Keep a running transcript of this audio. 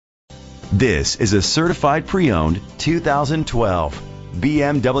This is a certified pre-owned 2012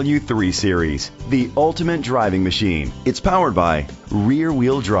 BMW 3 Series, the ultimate driving machine. It's powered by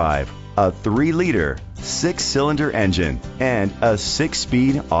rear-wheel drive, a 3-liter, 6-cylinder engine, and a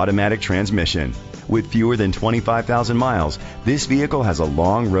 6-speed automatic transmission. With fewer than 25,000 miles, this vehicle has a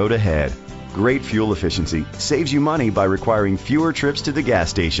long road ahead. Great fuel efficiency saves you money by requiring fewer trips to the gas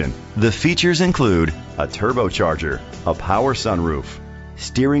station. The features include a turbocharger, a power sunroof,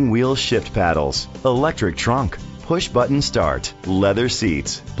 steering wheel shift paddles, electric trunk, push-button start, leather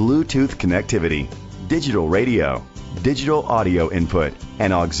seats, Bluetooth connectivity, digital radio, digital audio input,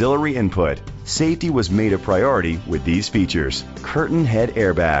 and auxiliary input. Safety was made a priority with these features: curtain head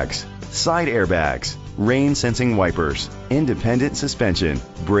airbags, side airbags, rain sensing wipers, independent suspension,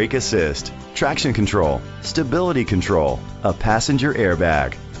 brake assist, traction control, stability control, a passenger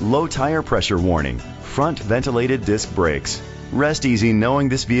airbag, low tire pressure warning, front ventilated disc brakes. Rest easy knowing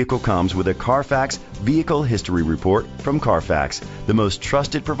this vehicle comes with a Carfax Vehicle History Report from Carfax, the most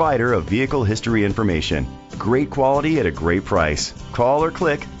trusted provider of vehicle history information. Great quality at a great price. Call or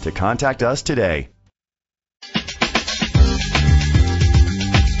click to contact us today.